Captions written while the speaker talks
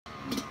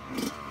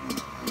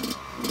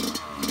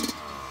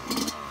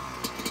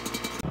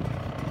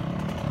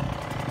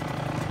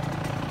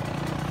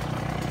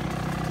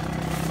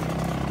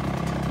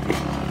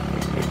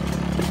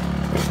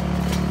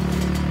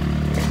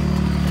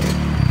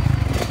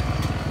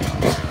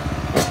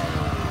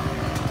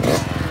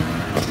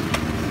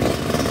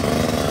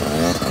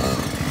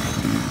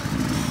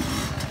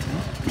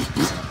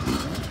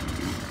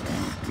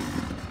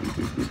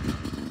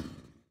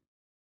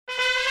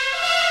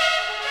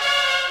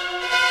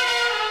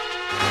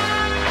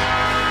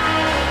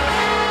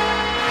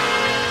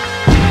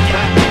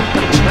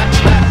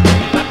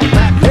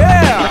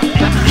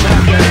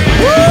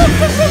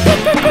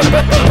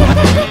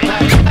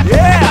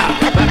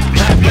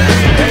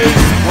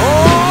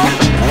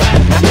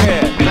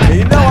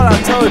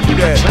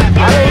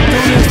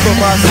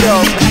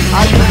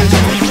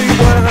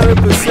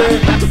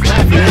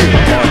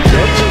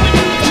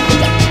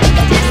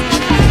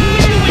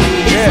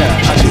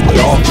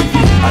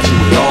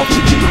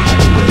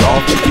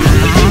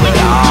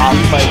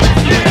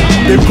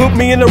They put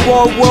me in the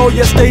wrong world,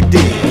 yes they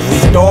did.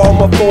 Star on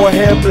my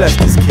forehead, bless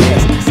this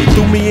kid. They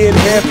threw me in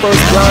head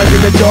first, blind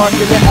in the dark,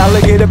 in the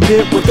alligator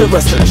pit with the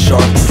rest of the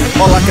sharks.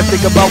 All I could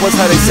think about was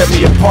how they set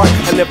me apart.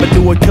 I never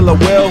knew a killer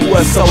whale who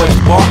had so much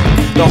bark.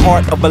 The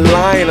heart of a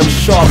lion, I'm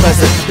sharp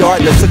as a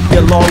dart. That took me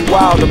a long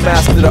while to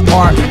master the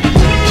art.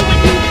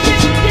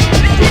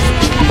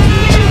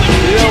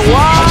 You know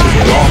why?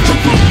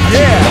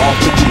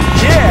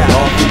 Yeah,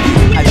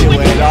 I do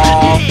it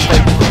all.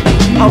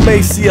 I'm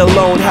AC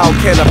alone, how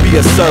can I be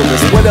of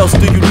service? What else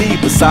do you need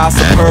besides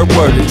superb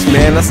wordage?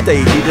 Man, I stay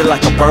heated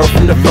like a bird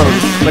from the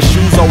furnace. My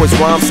shoes always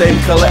rhyme, same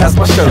color as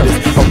my shirt is.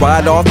 I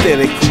ride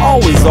authentic,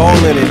 always all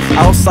in it.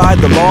 Outside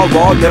the law,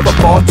 raw, never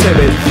fall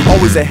timid.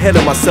 Always ahead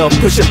of myself,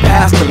 pushing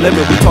past the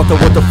limit. We talked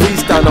about the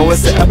freestyle, now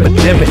it's an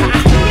epidemic.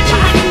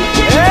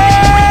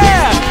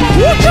 Yeah!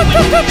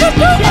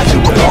 I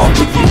do it all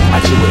for you, I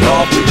do it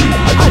all for you,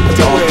 I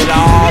do it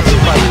all for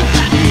you.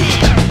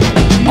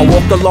 I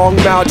walked a long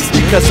mile just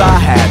because I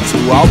had to.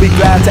 I'll be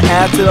glad to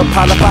add to the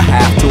pile if I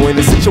have to. In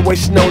a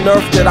situation on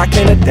earth that I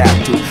can't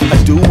adapt to,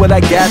 I do what I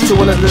got to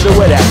and a little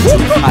what I have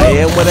to. I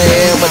am what I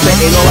am, but that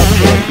ain't all I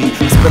can be.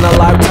 I spend a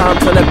lifetime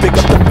trying to pick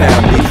up the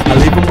family. I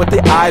leave them with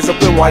their eyes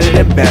open wider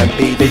than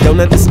Bambi. They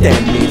don't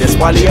understand me, that's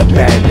why they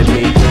abandon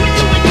me.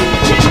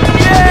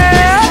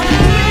 Yeah!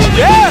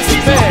 Yes,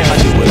 man! I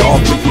do it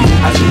all for you,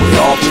 I do it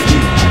all for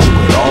you, I do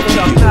it all for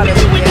you.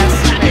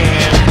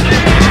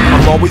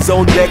 I'm always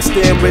on deck,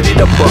 staying ready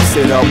to bust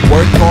it up.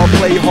 Work hard,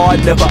 play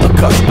hard, never a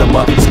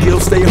customer.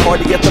 Skills stay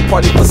hard to get the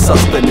party for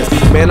sustenance.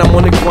 Man, I'm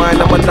on the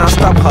grind, I'm a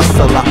non-stop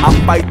hustler. I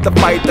fight the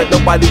fight that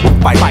nobody will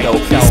fight though.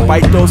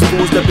 Despite those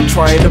fools that be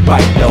trying to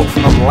bite though.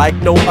 I'm like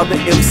no other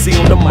MC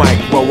on the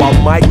micro. I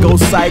might go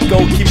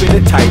psycho, keeping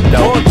it tight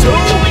though. 1, 2,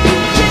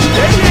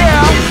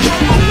 yeah.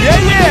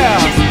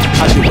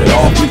 I do it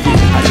all for you,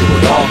 I do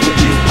it all for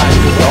you, I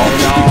do it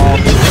all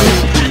for you.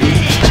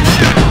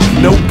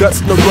 No guts,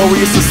 no glory,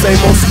 it's the same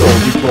old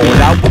story. Going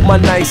out with my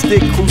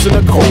nightstick, cruising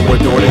the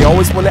corridor. They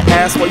always wanna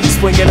ask why you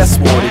swinging that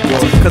sword,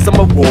 girl. Cause I'm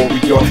a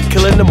warrior,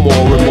 killing them more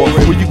and more.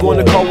 Who you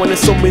gonna call when there's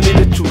so many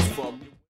to choose from?